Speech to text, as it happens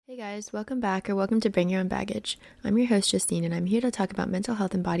Hey guys, welcome back or welcome to Bring Your Own Baggage. I'm your host Justine and I'm here to talk about mental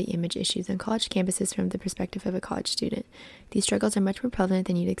health and body image issues on college campuses from the perspective of a college student. These struggles are much more prevalent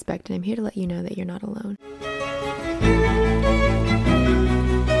than you'd expect and I'm here to let you know that you're not alone.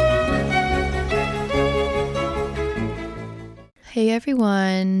 Hey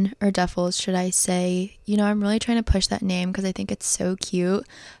everyone, or duffels should I say. I'm really trying to push that name because I think it's so cute.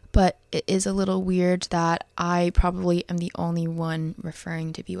 But it is a little weird that I probably am the only one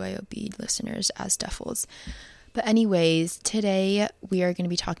referring to BYOB listeners as duffels. But anyways, today we are going to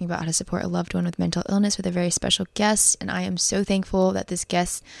be talking about how to support a loved one with mental illness with a very special guest. And I am so thankful that this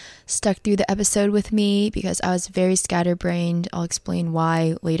guest stuck through the episode with me because I was very scatterbrained. I'll explain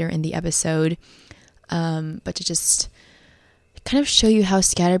why later in the episode. But to just kind of show you how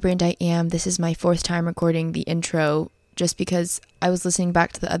scatterbrained I am, this is my fourth time recording the intro just because I was listening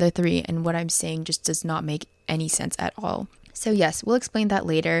back to the other three and what I'm saying just does not make any sense at all. So yes, we'll explain that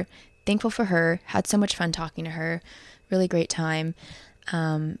later. Thankful for her. Had so much fun talking to her. Really great time.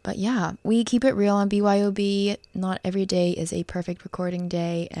 But yeah, we keep it real on BYOB. Not every day is a perfect recording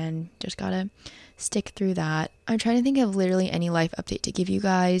day and just gotta stick through that. I'm trying to think of literally any life update to give you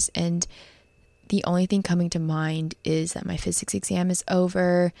guys, and the only thing coming to mind is that my physics exam is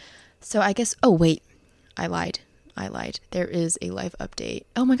over. So I guess, oh wait, I lied. There is a life update.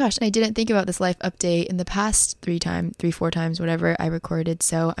 Oh my gosh, and I didn't think about this life update in the past 4 times, whatever I recorded.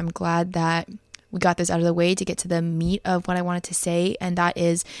 So I'm glad that we got this out of the way to get to the meat of what I wanted to say. And that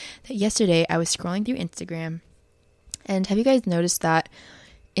is that yesterday I was scrolling through Instagram. And have you guys noticed that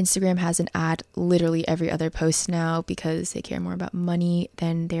Instagram has an ad literally every other post now because they care more about money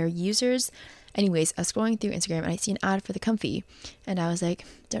than their users? Anyways, I was scrolling through Instagram and I see an ad for the comfy and I was like,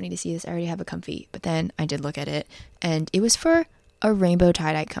 don't need to see this, I already have a comfy. But then I did look at it and it was for a rainbow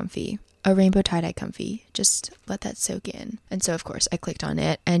tie-dye comfy. Just let that soak in. And so of course I clicked on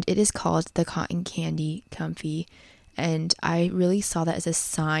it and it is called the cotton candy comfy. And I really saw that as a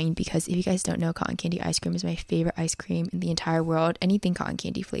sign because if you guys don't know, cotton candy ice cream is my favorite ice cream in the entire world. Anything cotton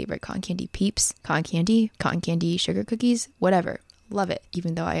candy flavored, cotton candy peeps, cotton candy sugar cookies, whatever. Love it,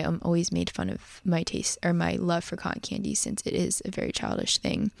 even though I am always made fun of my taste or my love for cotton candy since it is a very childish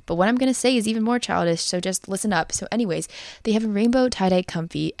thing. But what I'm going to say is even more childish, so just listen up. So anyways, they have a rainbow tie-dye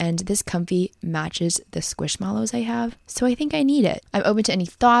comfy and this comfy matches the squishmallows I have. So I think I need it. I'm open to any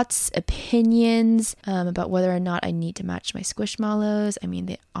thoughts, opinions about whether or not I need to match my squishmallows. I mean,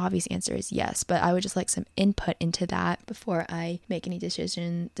 the obvious answer is yes, but I would just like some input into that before I make any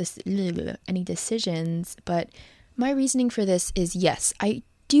decisions. But my reasoning for this is yes, I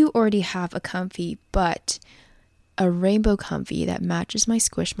do already have a comfy, but a rainbow comfy that matches my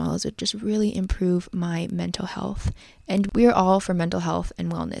squishmallows would just really improve my mental health. And we're all for mental health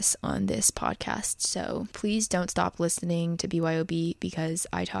and wellness on this podcast. So please don't stop listening to BYOB because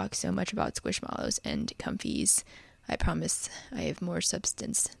I talk so much about squishmallows and comfies. I promise I have more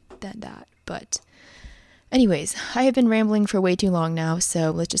substance than that. But anyways, I have been rambling for way too long now,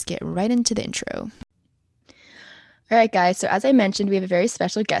 so let's just get right into the intro. All right, guys, so as I mentioned, we have a very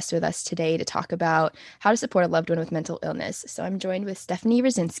special guest with us today to talk about how to support a loved one with mental illness. So I'm joined with Stephanie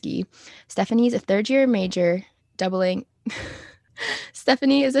Rasinski. Stephanie is a third-year double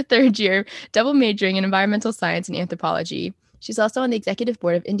majoring in environmental science and anthropology. She's also on the executive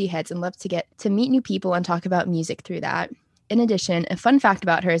board of Indie Heads and loves to get to meet new people and talk about music through that. In addition, a fun fact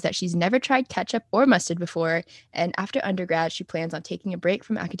about her is that she's never tried ketchup or mustard before, and after undergrad, she plans on taking a break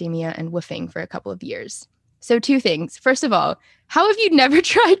from academia and woofing for a couple of years. So 2 things. First of all, how have you never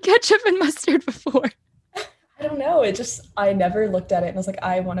tried ketchup and mustard before? I don't know. I never looked at it and was like,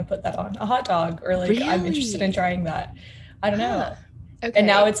 I want to put that on a hot dog or like, Really? I'm interested in trying that. I don't know. Okay. And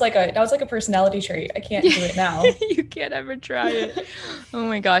now it's like a personality trait. I can't do it now. You can't ever try it. Oh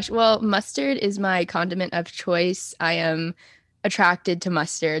my gosh. Well, mustard is my condiment of choice. I am attracted to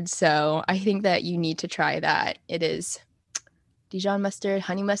mustard. So I think that you need to try that. It is Dijon mustard,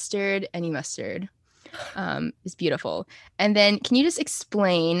 honey mustard, any mustard. Is beautiful. And then can you just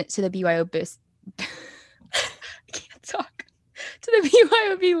explain to the BYOB I can't talk to the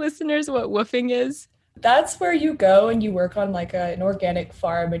BYOB listeners what woofing is? That's where you go and you work on like an organic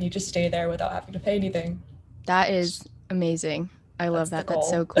farm and you just stay there without having to pay anything. That is amazing. I love that. That's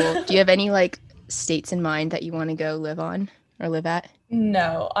so cool. Do you have any like states in mind that you want to go live on or live at?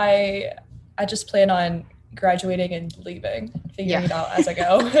 No, I just plan on graduating and leaving, figuring it out as I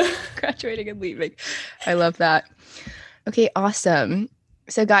go. Graduating and leaving. I love that. Okay, awesome.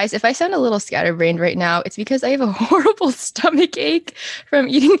 So, guys, if I sound a little scatterbrained right now, it's because I have a horrible stomach ache from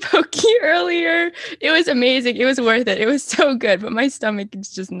eating poke earlier. It was amazing. It was worth it. It was so good, but my stomach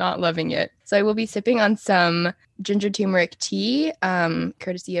is just not loving it. So, I will be sipping on some ginger turmeric tea,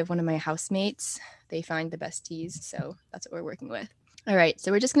 courtesy of one of my housemates. They find the best teas, so that's what we're working with. All right,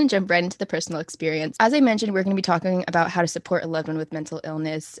 so we're just going to jump right into the personal experience. As I mentioned, we're going to be talking about how to support a loved one with mental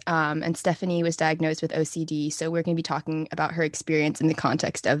illness. And Stephanie was diagnosed with OCD, so we're going to be talking about her experience in the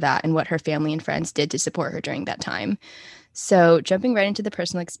context of that and what her family and friends did to support her during that time. So, jumping right into the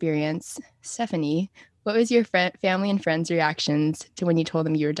personal experience, Stephanie, what was your family and friends' reactions to when you told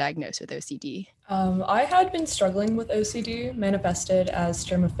them you were diagnosed with OCD? I had been struggling with OCD, manifested as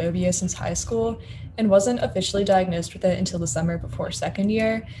germophobia since high school, and wasn't officially diagnosed with it until the summer before second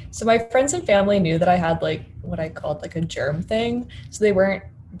year. So my friends and family knew that I had like what I called like a germ thing. So they weren't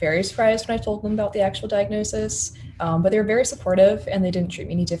very surprised when I told them about the actual diagnosis. But they were very supportive and they didn't treat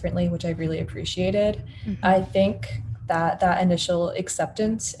me any differently, which I really appreciated. Mm-hmm. I think that initial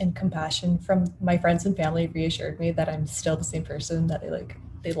acceptance and compassion from my friends and family reassured me that I'm still the same person that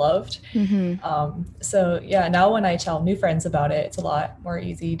they loved. Mm-hmm. So yeah, now when I tell new friends about it, it's a lot more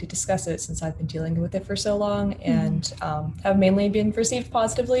easy to discuss it since I've been dealing with it for so long and have mainly been received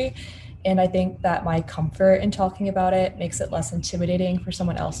positively. And I think that my comfort in talking about it makes it less intimidating for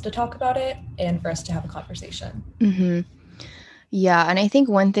someone else to talk about it and for us to have a conversation. Mm-hmm. Yeah, and I think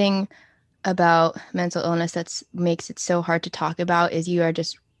one thing about mental illness that makes it so hard to talk about is you are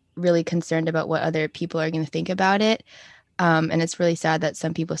just really concerned about what other people are going to think about it. And it's really sad that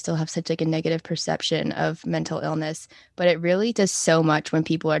some people still have such like a negative perception of mental illness, but it really does so much when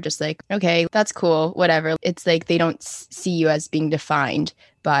people are just like, okay, that's cool, whatever. It's like they don't see you as being defined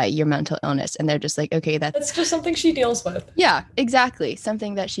by your mental illness. And they're just like, okay, that's, It's just something she deals with. yeah, exactly.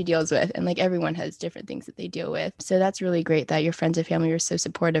 Something that she deals with. And like everyone has different things that they deal with. So that's really great that your friends and family are so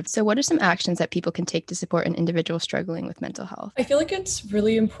supportive. So, what are some actions that people can take to support an individual struggling with mental health? I feel like it's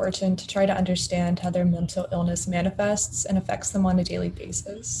really important to try to understand how their mental illness manifests and affects them on a daily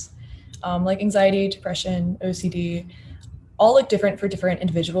basis. Like anxiety, depression, OCD, all look different for different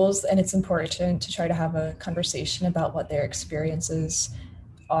individuals, and it's important to try to have a conversation about what their experiences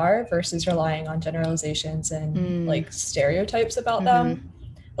are versus relying on generalizations and Mm, like stereotypes about mm-hmm. them.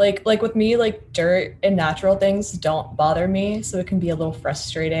 Like with me, like dirt and natural things don't bother me, so it can be a little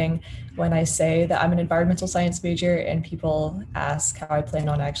frustrating when I say that I'm an environmental science major and people ask how I plan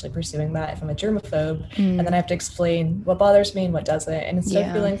on actually pursuing that if I'm a germaphobe, and then I Mm, have to explain what bothers me and what doesn't. And instead of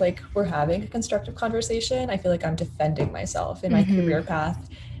yeah. feeling like we're having a constructive conversation, I feel like I'm defending myself in my Mm-hmm. career path,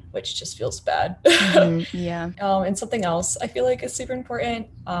 which just feels bad. Mm-hmm. Yeah. And something else I feel like is super important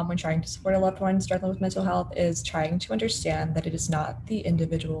when trying to support a loved one struggling with mental health is trying to understand that it is not the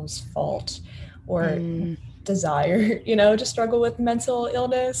individual's fault or Mm, desire, to struggle with mental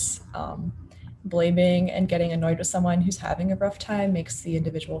illness. Blaming and getting annoyed with someone who's having a rough time makes the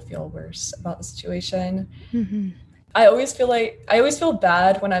individual feel worse about the situation. mhm, I always feel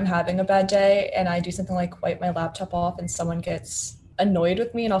bad when I'm having a bad day and I do something like wipe my laptop off and someone gets annoyed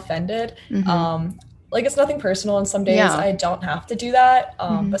with me and offended. mhm. Like it's nothing personal, and some days Yeah. I don't have to do that.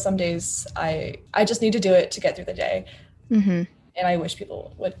 Mhm, But some days I just need to do it to get through the day. mhm. And I wish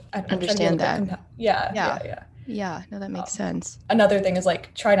people would, I don't know, try to be a Understand little bit that. yeah, Yeah. yeah, yeah. Yeah. No, that makes Um, sense. Another thing is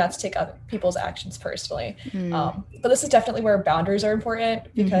like try not to take other people's actions personally. Mm, But this is definitely where boundaries are important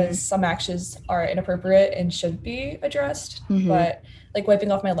mhm, because some actions are inappropriate and should be addressed. mhm. But like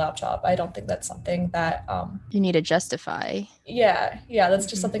wiping off my laptop, I don't think that's something that You need to justify. yeah, that's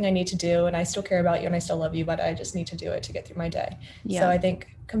just Mhm. something I need to do, and I still care about you and I still love you, but I just need to do it to get through my day. So Yeah. I think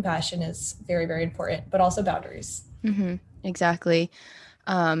compassion is very, very important, but also boundaries. Mhm. Exactly.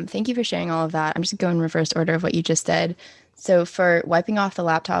 Thank you for sharing all of that. I'm just going in reverse order of what you just said. So for wiping off the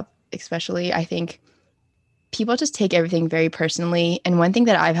laptop, especially, I think people just take everything very personally. And one thing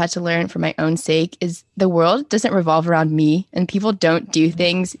that I've had to learn for my own sake is the world doesn't revolve around me, and people don't do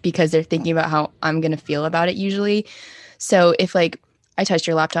things because they're thinking about how I'm going to feel about it usually. So if like I touched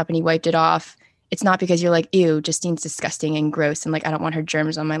your laptop and you wiped it off, it's not because you're like, ew, Justine's disgusting and gross and like I don't want her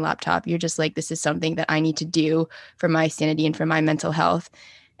germs on my laptop. You're just like, this is something that I need to do for my sanity and for my mental health.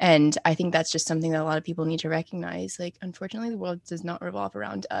 And I think that's just something that a lot of people need to recognize. Like, unfortunately, the world does not revolve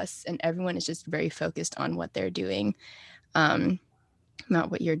around us, and everyone is just very focused on what they're doing, um, not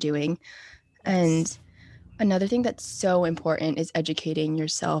what you're doing. Yes. And another thing that's so important is educating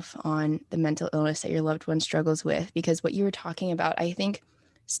yourself on the mental illness that your loved one struggles with, because what you were talking about, I think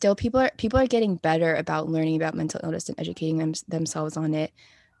still people are getting better about learning about mental illness and educating themselves on it,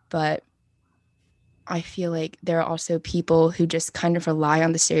 but I feel like there are also people who just kind of rely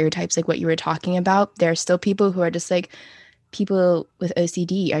on the stereotypes like what you were talking about. There are still people who are just like people with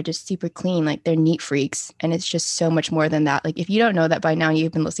OCD are just super clean, like they're neat freaks, and it's just so much more than that. Like if you don't know that by now,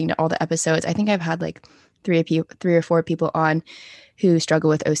 you've been listening to all the episodes. I think I've had like three or four people on who struggle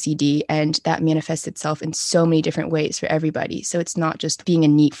with OCD, and that manifests itself in so many different ways for everybody. So it's not just being a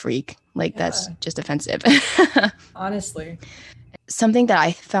neat freak, like that's Yeah, just offensive. honestly. Something that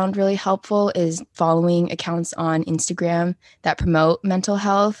I found really helpful is following accounts on Instagram that promote mental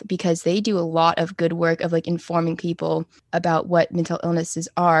health, because they do a lot of good work of like informing people about what mental illnesses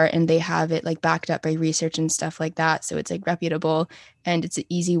are, and they have it like backed up by research and stuff like that. So it's like reputable, and it's an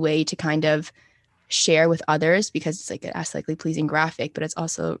easy way to kind of share with others because it's like an aesthetically pleasing graphic, but it's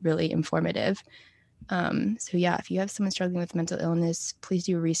also really informative. So yeah, if you have someone struggling with mental illness, please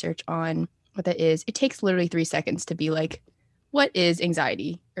do research on what that is. It takes literally 3 seconds to be like, what is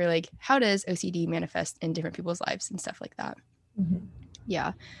anxiety? Or like, how does OCD manifest in different people's lives and stuff like that. Mm-hmm.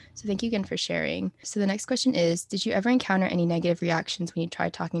 Yeah. So thank you again for sharing. So the next question is, did you ever encounter any negative reactions when you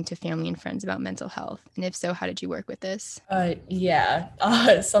tried talking to family and friends about mental health? And if so, how did you work with this? Yeah.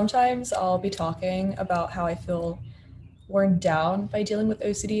 Sometimes I'll be talking about how I feel worn down by dealing with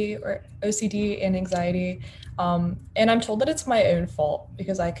OCD and anxiety. And I'm told that it's my own fault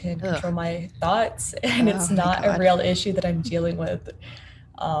because I can Ugh. control my thoughts and Oh it's my not a God. real issue that I'm dealing with.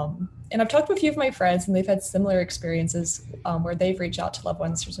 And I've talked with a few of my friends and they've had similar experiences where they've reached out to loved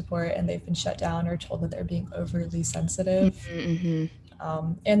ones for support and they've been shut down or told that they're being overly sensitive. Mm-hmm.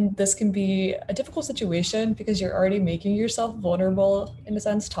 And this can be a difficult situation because you're already making yourself vulnerable in a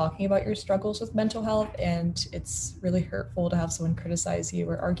sense, talking about your struggles with mental health. And it's really hurtful to have someone criticize you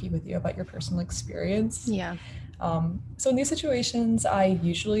or argue with you about your personal experience. Yeah. So in these situations, I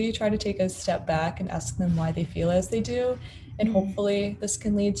usually try to take a step back and ask them why they feel as they do. And hopefully this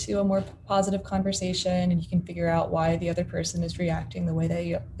can lead to a more positive conversation and you can figure out why the other person is reacting the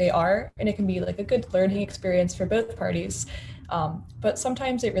way they are. And it can be like a good learning experience for both parties. But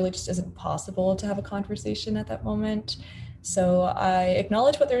sometimes it really just isn't possible to have a conversation at that moment. So I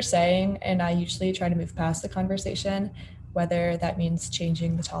acknowledge what they're saying and I usually try to move past the conversation, whether that means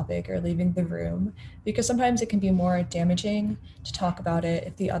changing the topic or leaving the room, because sometimes it can be more damaging to talk about it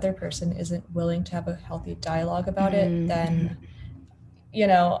if the other person isn't willing to have a healthy dialogue about it Mm-hmm. than, you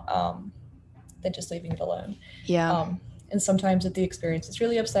know, than just leaving it alone. Yeah. And sometimes if the experience is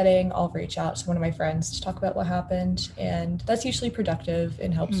really upsetting, I'll reach out to one of my friends to talk about what happened. And that's usually productive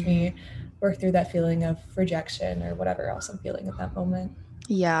and helps Mm-hmm. me work through that feeling of rejection or whatever else I'm feeling at that moment.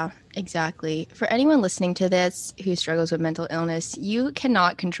 Yeah, exactly. For anyone listening to this who struggles with mental illness, you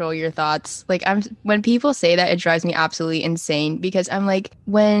cannot control your thoughts. Like when people say that, it drives me absolutely insane because I'm like,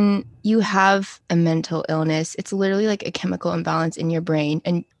 when you have a mental illness, it's literally like a chemical imbalance in your brain.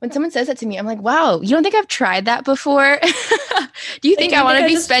 And when someone says that to me, I'm like, wow, you don't think I've tried that before? Do you Like, think do I you want think to I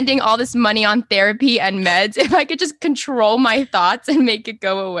be just spending all this money on therapy and meds if I could just control my thoughts and make it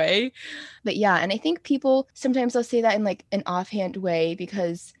go away? But yeah, and I think people sometimes they'll say that in like an offhand way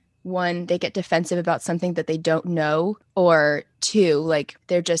because one, they get defensive about something that they don't know, or two, like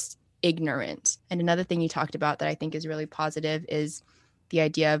they're just ignorant. And another thing you talked about that I think is really positive is the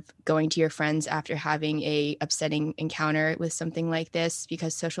idea of going to your friends after having a upsetting encounter with something like this,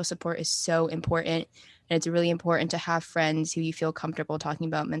 because social support is so important. And it's really important to have friends who you feel comfortable talking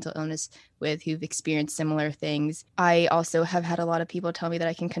about mental illness with, who've experienced similar things. I also have had a lot of people tell me that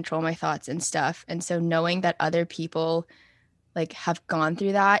I can control my thoughts and stuff. And so knowing that other people like have gone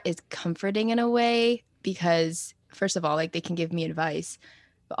through that is comforting in a way, because first of all, like they can give me advice,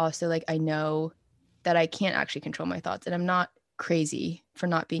 but also like I know that I can't actually control my thoughts and I'm not crazy for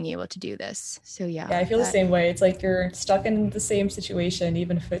not being able to do this. So yeah, Yeah, I feel the that. same way. It's like you're stuck in the same situation,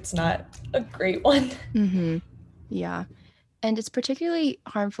 even if it's not a great one. Mm-hmm. Yeah. And it's particularly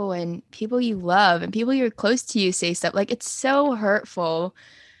harmful when people you love and people you're close to you say stuff like it's so hurtful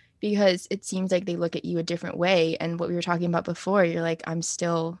because it seems like they look at you a different way. And what we were talking about before, you're like, I'm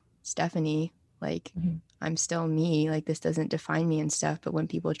still Stephanie. Like, Mhm. I'm still me. Like, this doesn't define me and stuff. But when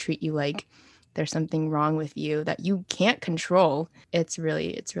people treat you like there's something wrong with you that you can't control, it's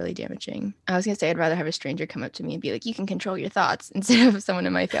really damaging. I was gonna say I'd rather have a stranger come up to me and be like, you can control your thoughts instead of someone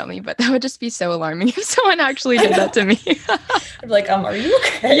in my family, but that would just be so alarming if someone actually did that to me. I'm like, are you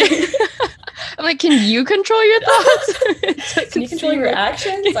Yeah. okay? I'm like, can you control your thoughts? It Can doesn't you control seem your like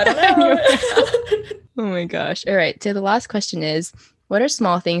actions? I don't yeah. know. Oh my gosh. All right. So the last question is, what are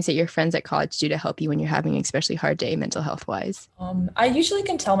small things that your friends at college do to help you when you're having an especially hard day mental health wise? I usually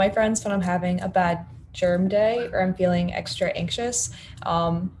can tell my friends when I'm having a bad germ day or I'm feeling extra anxious.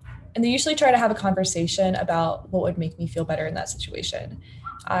 And they usually try to have a conversation about what would make me feel better in that situation.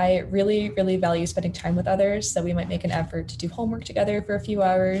 I really, really value spending time with others, so we might make an effort to do homework together for a few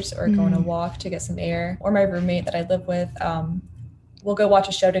hours or go on a walk to get some air. Or my roommate that I live with, we'll go watch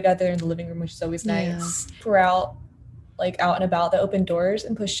a show together in the living room, which is always nice. If we're out and about, the open doors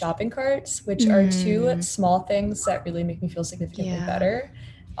and push shopping carts, which are two small things that really make me feel significantly better.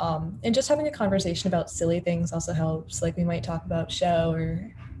 And just having a conversation about silly things also helps. Like we might talk about show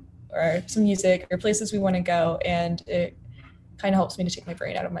or some music or places we want to go, and it kind of helps me to take my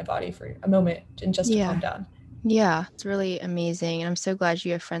brain out of my body for a moment and just to calm down. Yeah, it's really amazing. And I'm so glad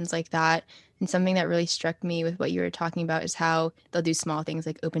you have friends like that. And something that really struck me with what you were talking about is how they'll do small things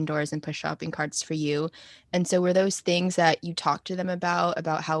like open doors and push shopping carts for you. And so were those things that you talked to them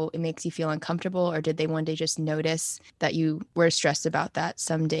about how it makes you feel uncomfortable, or did they one day just notice that you were stressed about that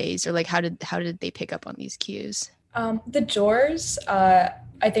some days? Or like how did they pick up on these cues? The doors,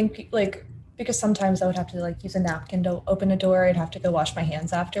 I think because sometimes I would have to use a napkin to open a door. I'd have to go wash my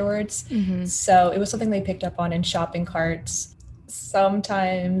hands afterwards. So it was something they picked up on in shopping carts.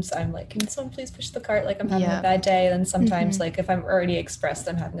 Sometimes I'm like, can someone please push the cart? Like I'm having a bad day. And then sometimes if I'm already expressed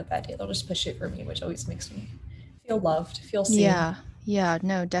I'm having a bad day, they'll just push it for me, which always makes me feel loved, feel seen. Yeah,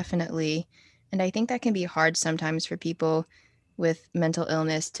 no, definitely. And I think that can be hard sometimes for people with mental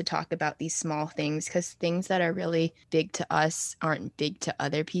illness to talk about these small things, because things that are really big to us aren't big to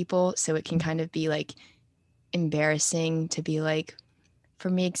other people. So it can kind of be like embarrassing to be like, for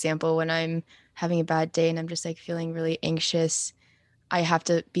me, example, when I'm having a bad day and I'm just like feeling really anxious, I have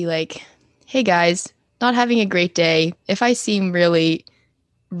to be like, hey guys, not having a great day. If I seem really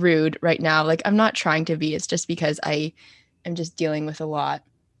rude right now, like I'm not trying to be, it's just because I am just dealing with a lot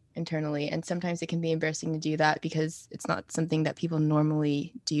internally. And sometimes it can be embarrassing to do that because it's not something that people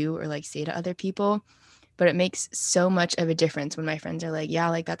normally do or like say to other people. But it makes so much of a difference when my friends are like, yeah,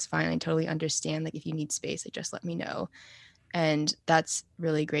 like that's fine. I totally understand. Like if you need space, like just let me know. And that's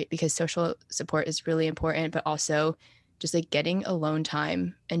really great because social support is really important, but also just like getting alone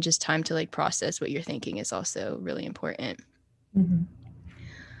time and just time to like process what you're thinking is also really important. Mm-hmm.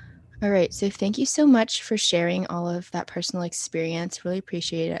 All right. So thank you so much for sharing all of that personal experience. Really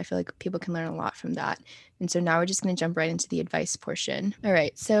appreciate it. I feel like people can learn a lot from that. And so now we're just going to jump right into the advice portion. All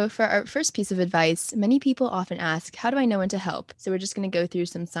right. So for our first piece of advice, many people often ask, how do I know when to help? So we're just going to go through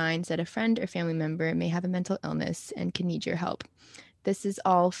some signs that a friend or family member may have a mental illness and can need your help. This is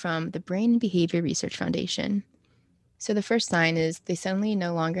all from the Brain and Behavior Research Foundation. So the first sign is they suddenly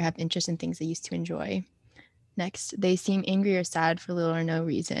no longer have interest in things they used to enjoy. Next, they seem angry or sad for little or no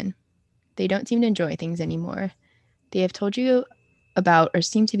reason. They don't seem to enjoy things anymore. They have told you about or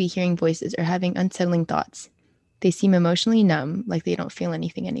seem to be hearing voices or having unsettling thoughts. They seem emotionally numb, like they don't feel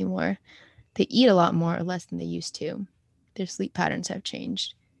anything anymore. They eat a lot more or less than they used to. Their sleep patterns have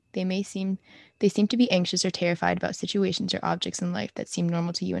changed. They seem to be anxious or terrified about situations or objects in life that seem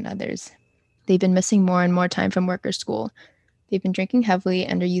normal to you and others. They've been missing more and more time from work or school. They've been drinking heavily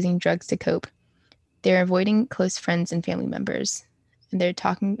and are using drugs to cope. They're avoiding close friends and family members, and they're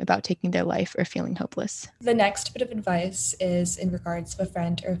talking about taking their life or feeling hopeless. The next bit of advice is in regards to a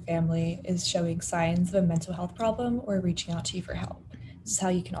friend or family is showing signs of a mental health problem or reaching out to you for help. This is how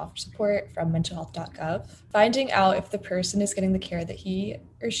you can offer support from mentalhealth.gov. Finding out if the person is getting the care that he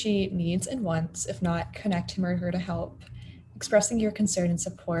or she needs and wants. If not, connect him or her to help. Expressing your concern and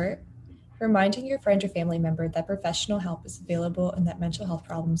support. Reminding your friend or family member that professional help is available and that mental health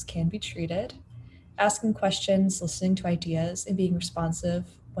problems can be treated. Asking questions, listening to ideas, and being responsive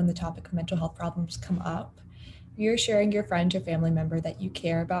when the topic of mental health problems come up. Reassuring your friend or family member that you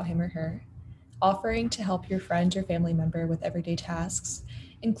care about him or her. Offering to help your friend or family member with everyday tasks.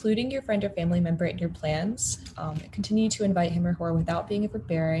 Including your friend or family member in your plans. Continue to invite him or her without being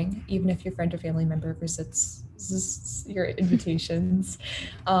overbearing, even if your friend or family member resists your invitations.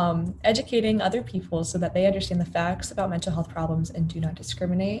 Educating other people so that they understand the facts about mental health problems and do not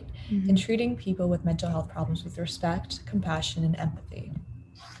discriminate. And treating people with mental health problems with respect, compassion, and empathy.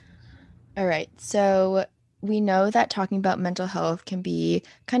 All right. So we know that talking about mental health can be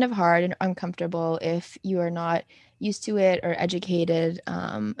kind of hard and uncomfortable if you are not used to it or educated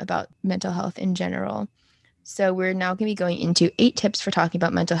about mental health in general. So we're now going to be going into 8 tips for talking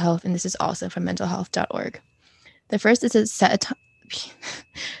about mental health, and this is also from mentalhealth.org. The first is to set a time.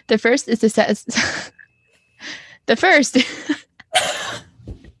 The first is to set a... The first.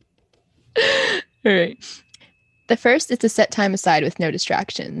 All right. The first is to set time aside with no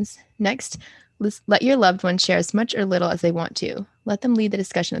distractions. Next, let your loved one share as much or little as they want to. Let them lead the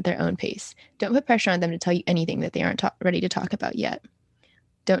discussion at their own pace. Don't put pressure on them to tell you anything that they aren't ready to talk about yet.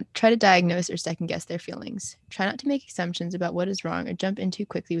 Don't try to diagnose or second guess their feelings. Try not to make assumptions about what is wrong or jump in too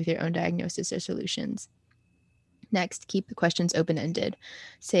quickly with your own diagnosis or solutions. Next, keep the questions open-ended.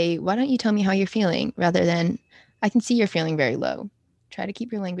 Say, why don't you tell me how you're feeling, rather than, I can see you're feeling very low. Try to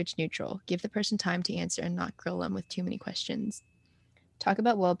keep your language neutral. Give the person time to answer and not grill them with too many questions. Talk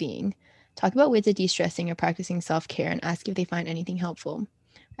about well-being. Talk about ways of de-stressing or practicing self-care and ask if they find anything helpful.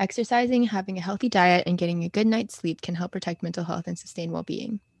 Exercising, having a healthy diet, and getting a good night's sleep can help protect mental health and sustain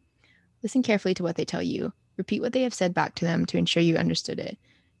well-being. Listen carefully to what they tell you. Repeat what they have said back to them to ensure you understood it.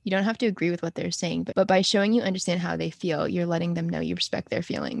 You don't have to agree with what they're saying, but by showing you understand how they feel, you're letting them know you respect their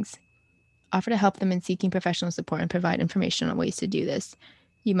feelings. Offer to help them in seeking professional support and provide information on ways to do this.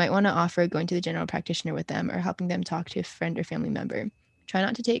 You might want to offer going to the general practitioner with them or helping them talk to a friend or family member. Try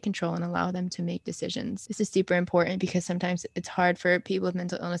not to take control and allow them to make decisions. This is super important because sometimes it's hard for people with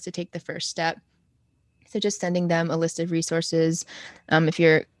mental illness to take the first step. So just sending them a list of resources. If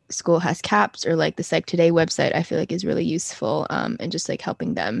your school has CAPS or like the Psych Today website, I feel like is really useful, and just like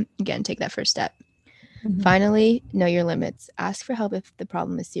helping them, again, take that first step. Mhm. Finally, know your limits. Ask for help if the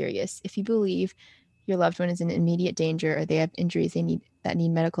problem is serious. If you believe your loved one is in immediate danger or they have injuries that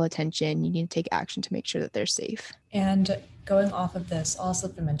need medical attention, you need to take action to make sure that they're safe. And going off of this, also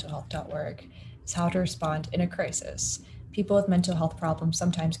from mentalhealth.org, is how to respond in a crisis. People with mental health problems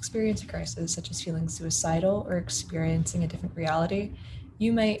sometimes experience a crisis, such as feeling suicidal or experiencing a different reality.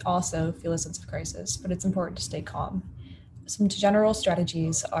 You may also feel a sense of crisis, but it's important to stay calm. Some general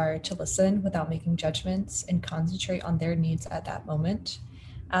strategies are to listen without making judgments and concentrate on their needs at that moment.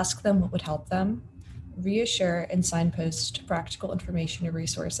 Ask them what would help them. Reassure and signpost practical information or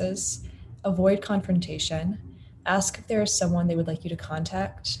resources. Avoid confrontation. Ask if there is someone they would like you to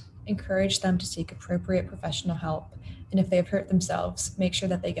contact. Encourage them to seek appropriate professional help. And if they have hurt themselves, make sure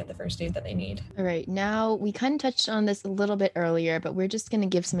that they get the first aid that they need. All right, now we kind of touched on this a little bit earlier, but we're just going to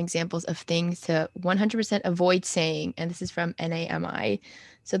give some examples of things to 100% avoid saying, and this is from NAMI.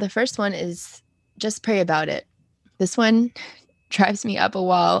 So the first one is just pray about it. This one drives me up a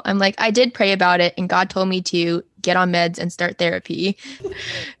wall. I'm like, I did pray about it, and God told me to get on meds and start therapy,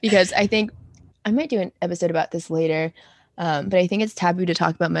 because I think I might do an episode about this later, but I think it's taboo to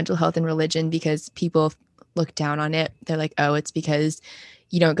talk about mental health and religion because people look down on it. They're like, oh, it's because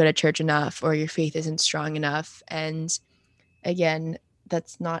you don't go to church enough or your faith isn't strong enough. And again,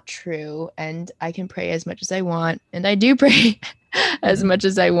 that's not true. And I can pray as much as I want. And I do pray as much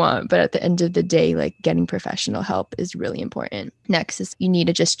as I want. But at the end of the day, like getting professional help is really important. Next is you need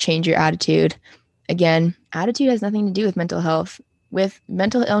to just change your attitude. Again, attitude has nothing to do with mental health. With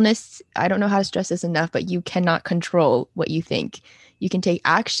mental illness, I don't know how to stress this enough, but you cannot control what you think. You can take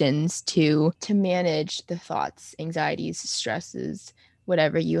actions to manage the thoughts, anxieties, stresses,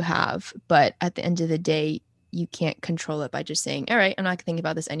 whatever you have. But at the end of the day, you can't control it by just saying, all right, I'm not going to think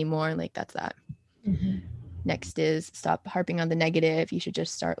about this anymore. Like, that's that. Mm-hmm. Next is stop harping on the negative. You should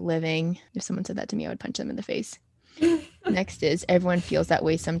just start living. If someone said that to me, I would punch them in the face. Next is everyone feels that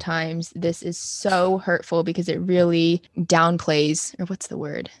way sometimes. This is so hurtful because it really downplays, or what's the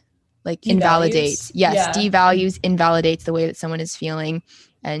word? Like invalidates. Yes, yeah. Devalues, invalidates the way that someone is feeling.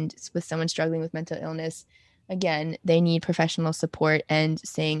 And with someone struggling with mental illness, again, they need professional support, and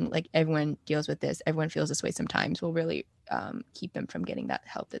saying like everyone deals with this, everyone feels this way sometimes will really keep them from getting that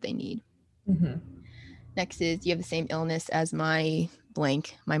help that they need. Mm-hmm. Next is you have the same illness as my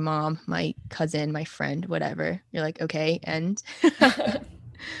blank, my mom, my cousin, my friend, whatever. You're like, okay, and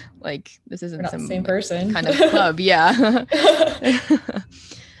like this isn't some the same person kind of club. Yeah.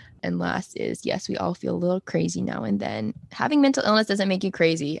 And last is, yes, we all feel a little crazy now and then. Having mental illness doesn't make you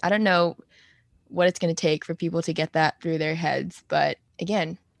crazy. I don't know what it's going to take for people to get that through their heads. But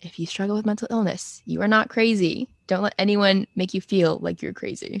again, if you struggle with mental illness, you are not crazy. Don't let anyone make you feel like you're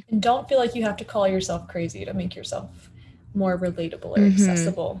crazy. And don't feel like you have to call yourself crazy to make yourself more relatable or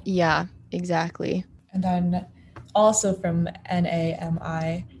accessible. Yeah, exactly. And then also from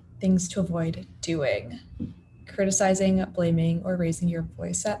NAMI, things to avoid doing: criticizing, blaming, or raising your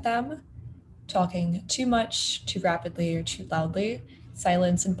voice at them, talking too much, too rapidly, or too loudly.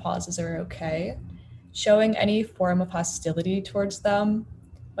 Silence and pauses are okay. Showing any form of hostility towards them.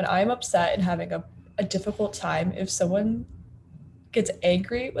 When I'm upset and having a difficult time, if someone gets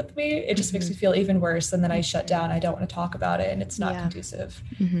angry with me, it just makes me feel even worse, and then I shut down. I don't want to talk about it, and it's not conducive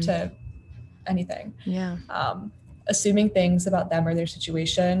to anything. Yeah. Assuming things about them or their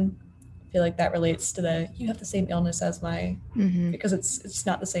situation, I feel like that relates to you have the same illness as my, because it's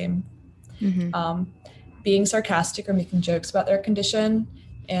not the same. Being sarcastic or making jokes about their condition,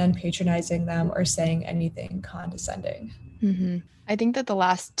 and patronizing them or saying anything condescending. I think that the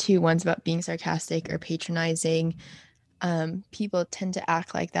last two ones about being sarcastic or patronizing, people tend to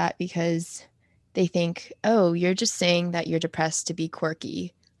act like that because they think, oh, you're just saying that you're depressed to be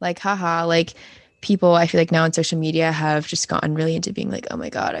quirky. Like, haha, like people, I feel like now on social media have just gotten really into being like, oh my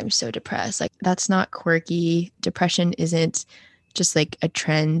God, I'm so depressed. Like, that's not quirky. Depression isn't just like a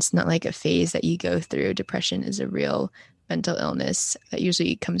trend, it's not like a phase that you go through. Depression is a real mental illness that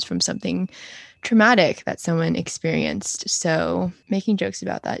usually comes from something traumatic that someone experienced. So making jokes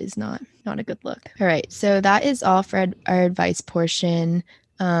about that is not a good look. All right, so that is all for our advice portion.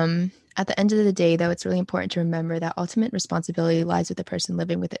 At the end of the day, though, it's really important to remember that ultimate responsibility lies with the person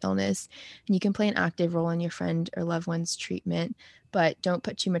living with the illness. And you can play an active role in your friend or loved one's treatment, but don't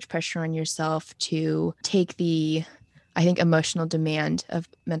put too much pressure on yourself to take the, I think, emotional demand of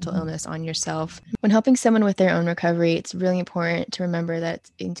mental illness on yourself. When helping someone with their own recovery, it's really important to remember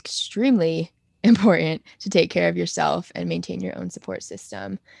that it's extremely important to take care of yourself and maintain your own support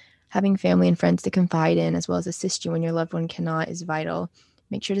system. Having family and friends to confide in, as well as assist you when your loved one cannot, is vital.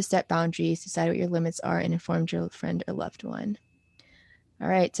 Make sure to set boundaries, decide what your limits are, and inform your friend or loved one. All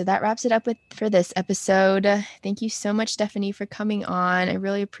right, so that wraps it up for this episode. Thank you so much, Stephanie, for coming on. I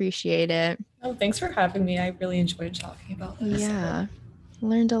really appreciate it. Oh, thanks for having me. I really enjoyed talking about this. Yeah,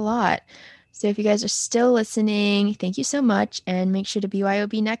 learned a lot. So if you guys are still listening, thank you so much, and make sure to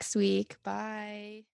BYOB next week. Bye.